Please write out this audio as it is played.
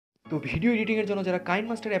তো ভিডিও এডিটিংয়ের জন্য যারা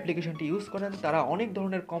কাইনমাস্টার অ্যাপ্লিকেশনটি ইউজ করেন তারা অনেক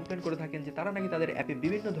ধরনের কমপ্লেন করে থাকেন যে তারা নাকি তাদের অ্যাপে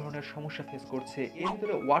বিভিন্ন ধরনের সমস্যা ফেস করছে। এর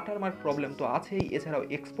ভিতরে ওয়াটারমার্ক প্রবলেম তো আছেই, এছাড়াও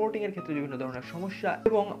এক্সপোর্টিংয়ের ক্ষেত্রে বিভিন্ন ধরনের সমস্যা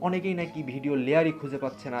এবং অনেকেই নাকি ভিডিও লেয়ারই খুঁজে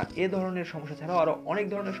পাচ্ছে না। এ ধরনের সমস্যা ছাড়াও আরও অনেক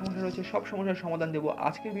ধরনের সমস্যা রয়েছে। সব সমস্যার সমাধান দেবো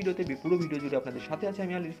আজকের ভিডিওতে। পুরো ভিডিও জুড়ে আপনাদের সাথে আছে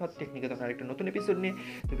আমি আলরifaaat টেকনিকেতন আরেকটা নতুন এপিসোড নিয়ে।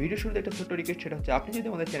 তো ভিডিও শুরুতে একটা ছোট্ট রিকোয়েস্ট, সেটা হচ্ছে আপনি যদি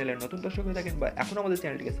আমাদের চ্যানেলের নতুন দর্শক হয়ে থাকেন বা এখন আমাদের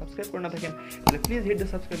চ্যানেলটিকে সাবস্ক্রাইব করে না থাকেন তাহলে please hit the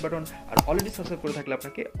subscribe button. R already subscribe করে থাকলে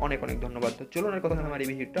আপনাকে অনেক অনেক ধন্যবাদ। তো চলুন আর কথা না আমার এই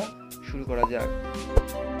ভিডিওটা শুরু করা যাক।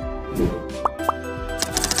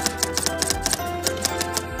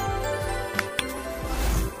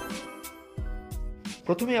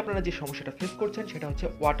 প্রথমে আপনারা যে সমস্যাটা ফেস করছেন সেটা হচ্ছে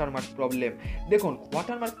ওয়াটারমার্ক প্রবলেম। দেখুন,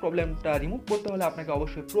 ওয়াটারমার্ক প্রবলেমটা রিমুভ করতে হলে আপনাকে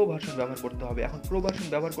অবশ্যই প্রো ভার্সন ব্যবহার করতে হবে। এখন প্রো ভার্সন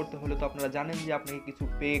ব্যবহার করতে হলে তো আপনারা জানেন যে আপনাকে কিছু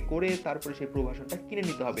পে করে তারপরে সেই প্রো ভার্সনটা কিনে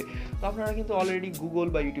নিতে হবে। তো আপনারা কিন্তু অলরেডি গুগল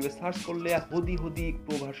বা ইউটিউবে সার্চ করলে হদি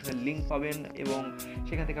প্রো ভার্সনের লিঙ্ক পাবেন এবং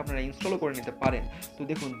সেখান থেকে আপনারা ইনস্টলও করে নিতে পারেন। তো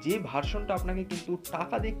দেখুন, যে ভার্সনটা আপনাকে কিন্তু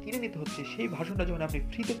টাকা দিয়ে কিনে নিতে হচ্ছে সেই ভার্সনটা যখন আপনি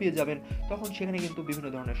ফ্রিতে পেয়ে যাবেন তখন সেখানে কিন্তু বিভিন্ন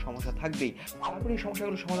ধরনের সমস্যা থাকবেই। তারপরে এই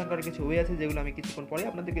সমস্যাগুলো সমাধান করার কিছু ওয়ে আছে যেগুলো আমি কিছুক্ষণ পরে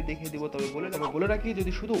আপনাদেরকে দেখিয়ে দিব। তবে বলে রাখি,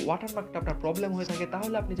 যদি শুধু ওয়াটারমার্কটা আপনার প্রবলেম হয়ে থাকে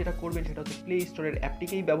তাহলে আপনি যেটা করবেন সেটা হচ্ছে প্লে স্টোরের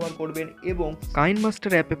অ্যাপটিকেই ব্যবহার করবেন এবং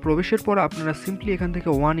কাইনমাস্টার অ্যাপে প্রবেশের পর আপনারা সিম্পলি এখান থেকে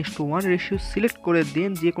 1:1 রেশিও সিলেক্ট করে দেন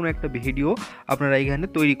যে কোনো একটা ভিডিও আপনারা এখানে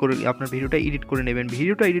তৈরি করে আপনার ভিডিওটা এডিট করে নেবেন।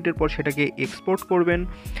 ভিডিওটা এডিটের পর সেটাকে এক্সপোর্ট করবেন।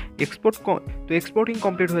 তো এক্সপোর্টিং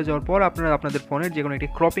কমপ্লিট হয়ে যাওয়ার পর আপনারা আপনাদের ফোনের যে কোনো একটি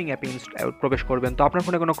ক্রপিং অ্যাপে প্রবেশ করবেন। তো আপনার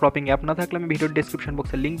ফোনে কোনো ক্রপিং অ্যাপ না থাকলে আমি ভিডিওর ডেসক্রিপশন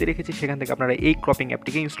বক্সে লিঙ্ক দিয়ে রেখেছি, সেখান থেকে আপনারা এই ক্রপিং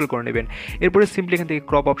অ্যাপটিকে ইনস্টল করে নেবেন। এরপরে সিম্পলি এখান থেকে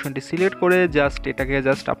ক্রপ অপশনটি সিলেক্ট করে এটাকে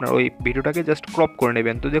আপনার ওই ভিডিওটাকে ক্রপ করে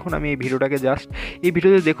নেবেন। তো দেখুন, আমি এই ভিডিওটাকে এই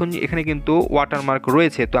ভিডিওতে দেখুন এখানে কিন্তু ওয়াটারমার্ক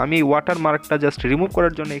রয়েছে। তো আমি এই ওয়াটারমার্কটা রিমুভ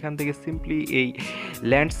করার জন্য এখান থেকে সিম্পলি এই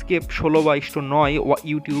ল্যান্ডস্কেপ 16:9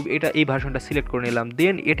 ইউটিউব এই ভার্সনটা সিলেক্ট করে নিলাম।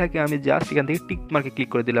 দেন এটাকে আমি এখান থেকে টিক মার্কে ক্লিক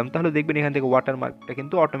করে দিলাম। তাহলে দেখবেন এখান থেকে ওয়াটারমার্কটা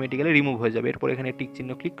কিন্তু অটোমেটিক্যালি রিমুভ হয়ে যাবে। এরপর এখানে টিক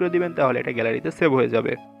চিহ্ন ক্লিক করে দিবেন, তাহলে এটা গ্যালারিতে সেভ হয়ে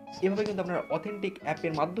যাবে। এভাবে কিন্তু আপনারা অথেন্টিক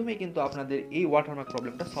অ্যাপের মাধ্যমে কিন্তু আপনাদের এই ওয়াটারমার্ক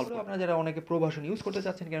প্রবলেমটা সলভ হবে। আপনারা যারা অনেকে প্রো ভার্সন ইউজ করতে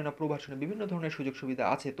চাচ্ছেন, কেননা প্রো ভার্সনে বিভিন্ন ধরনের সুযোগ সুবিধা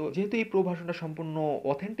আছে। তো যেহেতু এই প্রো ভার্সনটা সম্পূর্ণ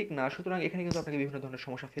অথেন্টিক না, সুতরাং এখানে কিন্তু আপনাকে বিভিন্ন ধরনের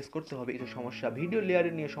সমস্যা ফেস করতে হবে। এই যে সমস্যা, ভিডিও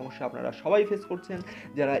লেয়ারের নিয়ে সমস্যা আপনারা সবাই ফেস করছেন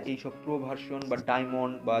যারা এইসব প্রো ভার্সন বা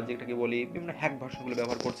ডায়মন্ড বা যেটাকে বলি বিভিন্ন হ্যাক ভার্সনগুলো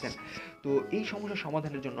ব্যবহার করছেন। তো এই সমস্যার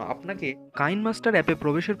সমাধানের জন্য আপনাকে কাইনমাস্টার অ্যাপে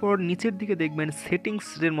প্রবেশের পর নিচের দিকে দেখবেন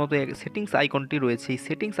সেটিংসের মতো সেটিংস আইকনটি রয়েছে। এই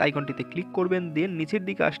সেটিংস আইকনটিতে ক্লিক করবেন। দেন নিচের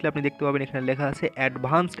দিকে আসলে আপনি দেখতে পাবেন এখানে লেখা আছে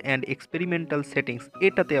অ্যাডভান্সড অ্যান্ড এক্সপেরিমেন্টাল সেটিংস।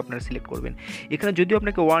 এটাতে আপনারা সিলেক্ট করবেন। এখানে যদিও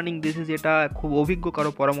আপনাকে ওয়ার্নিং দিয়েছে যে এটা খুব অভিজ্ঞ কারো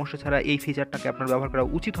পরামর্শ ছাড়া এই ফিচারটাকে আপনার ব্যবহার করা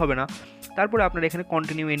উচিত হবে না, তারপরে আপনারা এখানে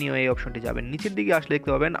কন্টিনিউ এনিও এই অপশনটি যাবেন। নিচের দিকে আসলে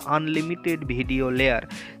দেখতে পাবেন আনলিমিটেড ভিডিও লেয়ার।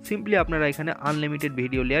 সিম্পলি আপনারা এখানে আনলিমিটেড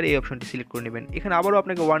ভিডিও লেয়ার এই অপশনটি সিলেক্ট করে নেবেন। এখানে আবারও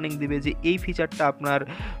আপনাকে ওয়ার্নিং দিবে যে এই ফিচারটা আপনার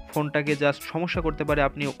ফোনটাকে সমস্যা করতে পারে,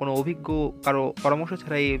 আপনি কোনো অভিজ্ঞ কারো পরামর্শ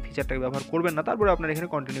ছাড়া এই ফিচারটাকে ব্যবহার করবেন না। তারপরে আপনারা এখানে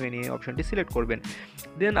কন্টিনিউ এনিও এই অপশনটি সিলেক্ট করবেন।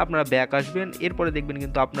 দেন আপনারা ব্যাক আসবেন। এরপরে দেখবেন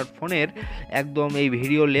কিন্তু আপনার ফোনের একদম এই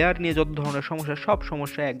ভিডিও লেয়ার নিয়ে যত ধরনের সমস্যা, সব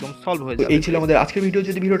সমস্যা একদম সলভ হয়ে যাবে। এই ছিল আমাদের আজকের ভিডিও।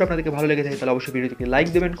 যদি ভিডিওটা আপনাদেরকে ভালো লেগে থাকে তাহলে অবশ্যই ভিডিওটিকে লাইক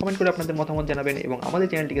দেবেন, কমেন্ট করে আপনাদের মতামত জানাবেন এবং আমাদের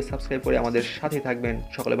চ্যানেলটিকে সাবস্ক্রাইব করে আমাদের সাথে থাকবেন।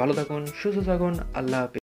 সকলে ভালো থাকুন, সুস্থ থাকুন, আল্লাহ হাফেজ।